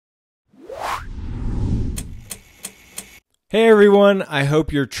Hey everyone, I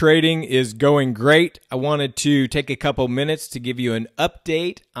hope your trading is going great. I wanted to take a couple minutes to give you an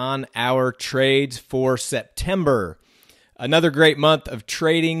update on our trades for September. Another great month of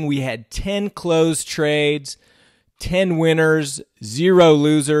trading. We had 10 closed trades, 10 winners, 0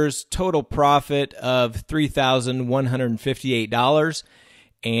 losers, total profit of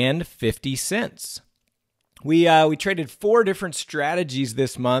 $3,158.50. We traded 4 different strategies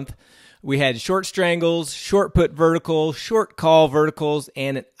this month. We had short strangles, short put vertical, short call verticals,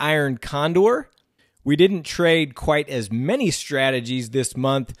 and an Iron Condor. We didn't trade quite as many strategies this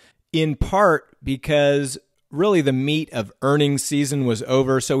month, in part because really the meat of earnings season was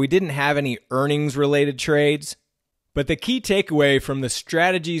over, so we didn't have any earnings-related trades. But the key takeaway from the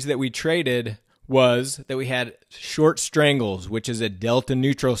strategies that we traded was that we had short strangles, which is a delta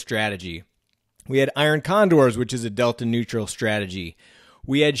neutral strategy. We had Iron Condors, which is a delta neutral strategy.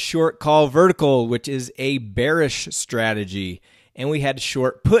 We had short call vertical, which is a bearish strategy. And we had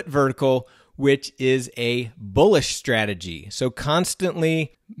short put vertical, which is a bullish strategy. So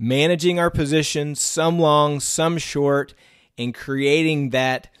constantly managing our positions, some long, some short, and creating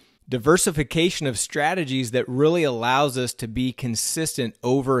that diversification of strategies that really allows us to be consistent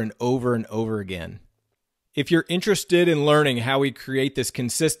over and over and over again. If you're interested in learning how we create this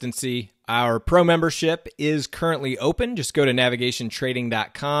consistency, our pro membership is currently open. Just go to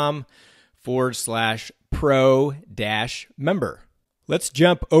NavigationTrading.com/pro-member. Let's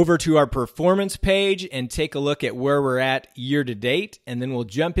jump over to our performance page and take a look at where we're at year to date, and then we'll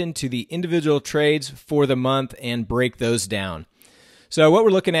jump into the individual trades for the month and break those down. So what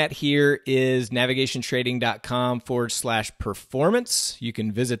we're looking at here is NavigationTrading.com/performance. You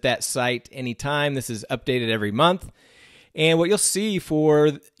can visit that site anytime. This is updated every month. And what you'll see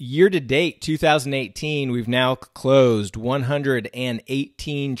for year-to-date 2018, we've now closed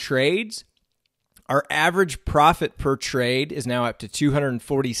 118 trades. Our average profit per trade is now up to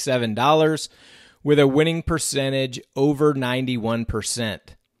 $247 with a winning percentage over 91%.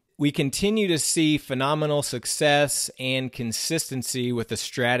 We continue to see phenomenal success and consistency with the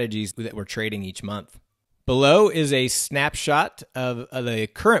strategies that we're trading each month. Below is a snapshot of the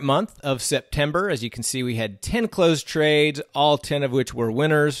current month of September. As you can see, we had 10 closed trades, all 10 of which were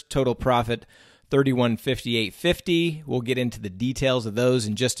winners. Total profit $31,58.50. We'll get into the details of those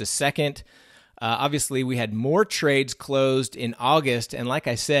in just a second. Obviously, we had more trades closed in August, and like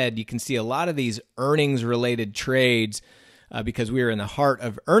I said, you can see a lot of these earnings-related trades because we were in the heart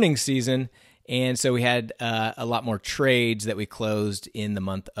of earnings season, and so we had a lot more trades that we closed in the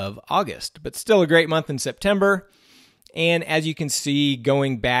month of August. But still a great month in September. And as you can see,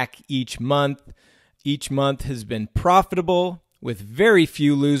 going back each month has been profitable with very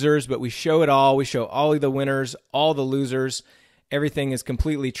few losers, but we show it all. We show all of the winners, all the losers. Everything is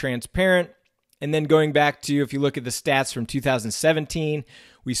completely transparent. And then going back to, if you look at the stats from 2017,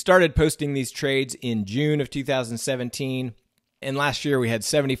 we started posting these trades in June of 2017. And last year we had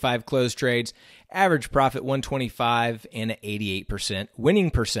 75 closed trades, average profit 125, and an 88%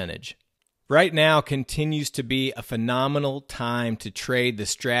 winning percentage. Right now continues to be a phenomenal time to trade the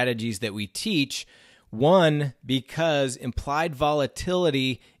strategies that we teach. One, because implied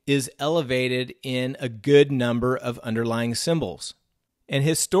volatility is elevated in a good number of underlying symbols. And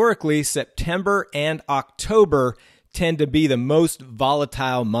historically, September and October tend to be the most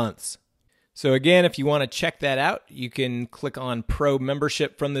volatile months. So again, if you want to check that out, you can click on Pro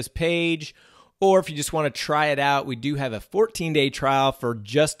Membership from this page, or if you just want to try it out, we do have a 14-day trial for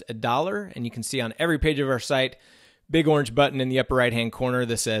just $1, and you can see on every page of our site, big orange button in the upper right-hand corner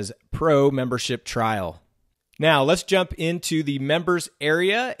that says Pro Membership Trial. Now, let's jump into the members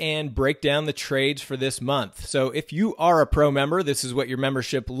area and break down the trades for this month. So if you are a pro member, this is what your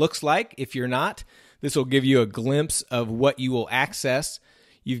membership looks like. If you're not, this will give you a glimpse of what you will access.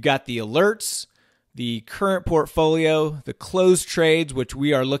 You've got the alerts, the current portfolio, the closed trades, which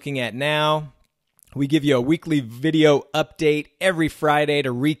we are looking at now. We give you a weekly video update every Friday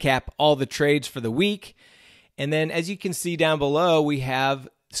to recap all the trades for the week. And then as you can see down below, we have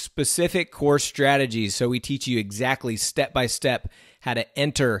specific core strategies. So we teach you exactly step by step how to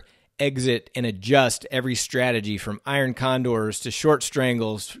enter, exit, and adjust every strategy from Iron Condors to short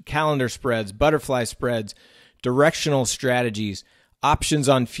strangles, calendar spreads, butterfly spreads, directional strategies, options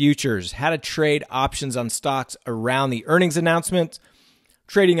on futures, how to trade options on stocks around the earnings announcements,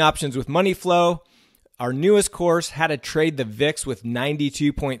 trading options with money flow, our newest course, how to trade the VIX with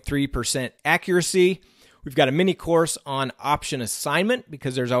 92.3% accuracy. We've got a mini course on option assignment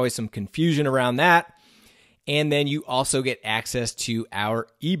because there's always some confusion around that. And then you also get access to our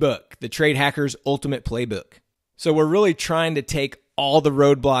ebook, The Trade Hacker's Ultimate Playbook. So we're really trying to take all the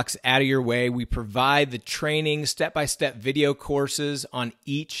roadblocks out of your way. We provide the training, step-by-step video courses on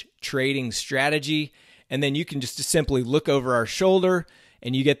each trading strategy, and then you can just simply look over our shoulder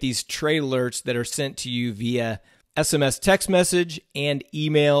and you get these trade alerts that are sent to you via SMS text message and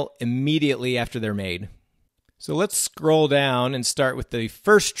email immediately after they're made. So let's scroll down and start with the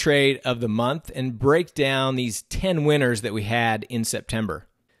first trade of the month and break down these 10 winners that we had in September.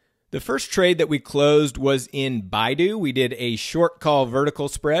 The first trade that we closed was in Baidu. We did a short call vertical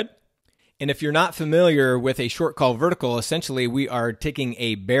spread. And if you're not familiar with a short call vertical, essentially we are taking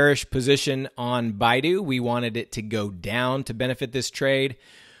a bearish position on Baidu. We wanted it to go down to benefit this trade.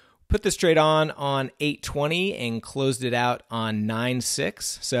 Put this trade on 8/20 and closed it out on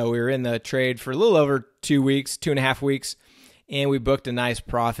 9/6. So we were in the trade for a little over 2 weeks, 2.5 weeks, and we booked a nice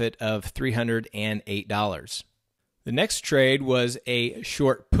profit of $308. The next trade was a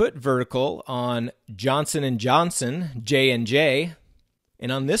short put vertical on Johnson & Johnson, J&J.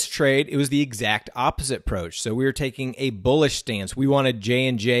 And on this trade, it was the exact opposite approach. So we were taking a bullish stance. We wanted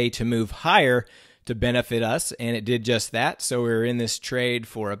J&J to move higher to benefit us, and it did just that. So we were in this trade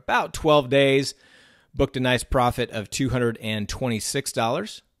for about 12 days, booked a nice profit of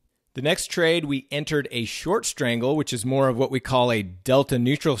 $226. The next trade, we entered a short strangle, which is more of what we call a delta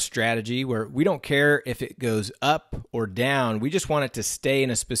neutral strategy, where we don't care if it goes up or down. We just want it to stay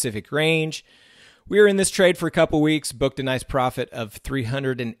in a specific range. We were in this trade for a couple weeks, booked a nice profit of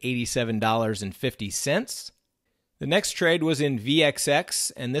 $387.50. The next trade was in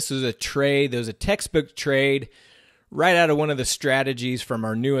VXX, and this was a trade, there was a textbook trade right out of one of the strategies from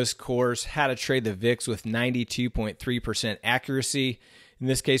our newest course, How to Trade the VIX with 92.3% accuracy. In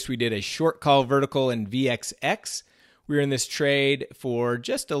this case, we did a short call vertical in VXX. We were in this trade for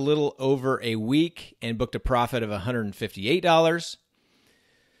just a little over a week and booked a profit of $158.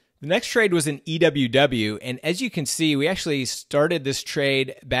 The next trade was in EWW, and as you can see, we actually started this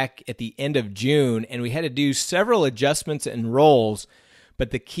trade back at the end of June, and we had to do several adjustments and rolls,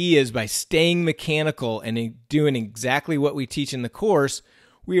 but the key is by staying mechanical and doing exactly what we teach in the course,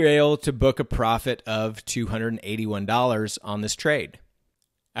 we were able to book a profit of $281 on this trade.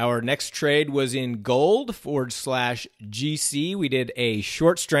 Our next trade was in gold /GC. We did a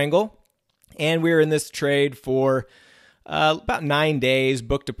short strangle, and we were in this trade for about 9 days,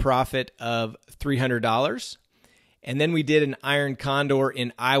 booked a profit of $300. And then we did an Iron Condor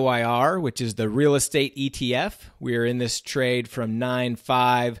in IYR, which is the real estate ETF. We were in this trade from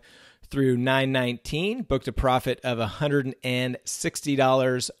 9/5 through 9/19, booked a profit of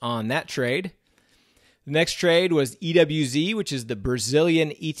 $160 on that trade. The next trade was EWZ, which is the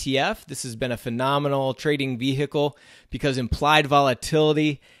Brazilian ETF. This has been a phenomenal trading vehicle because implied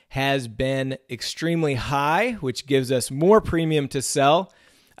volatility has been extremely high, which gives us more premium to sell.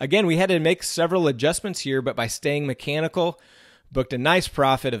 Again, we had to make several adjustments here, but by staying mechanical, booked a nice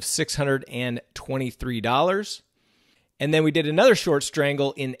profit of $623. And then we did another short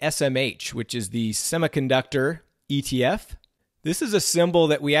strangle in SMH, which is the semiconductor ETF. This is a symbol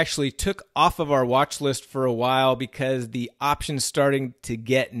that we actually took off of our watch list for a while because the options starting to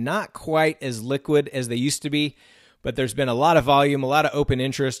get not quite as liquid as they used to be, but there's been a lot of volume, a lot of open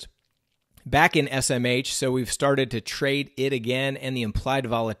interest back in SMH, so we've started to trade it again, and the implied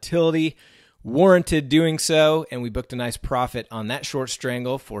volatility warranted doing so, and we booked a nice profit on that short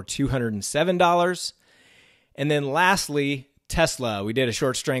strangle for $207. And then lastly, Tesla. We did a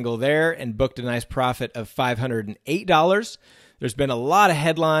short strangle there and booked a nice profit of $508. There's been a lot of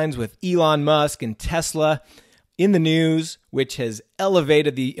headlines with Elon Musk and Tesla in the news, which has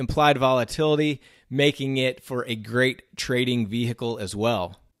elevated the implied volatility, making it for a great trading vehicle as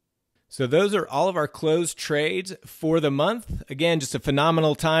well. So those are all of our closed trades for the month. Again, just a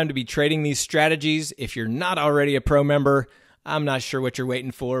phenomenal time to be trading these strategies. If you're not already a pro member, I'm not sure what you're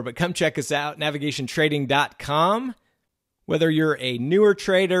waiting for, but come check us out, NavigationTrading.com. Whether you're a newer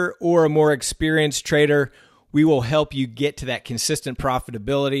trader or a more experienced trader, we will help you get to that consistent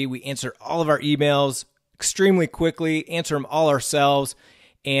profitability. We answer all of our emails extremely quickly, answer them all ourselves,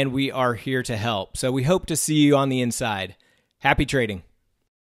 and we are here to help. So we hope to see you on the inside. Happy trading.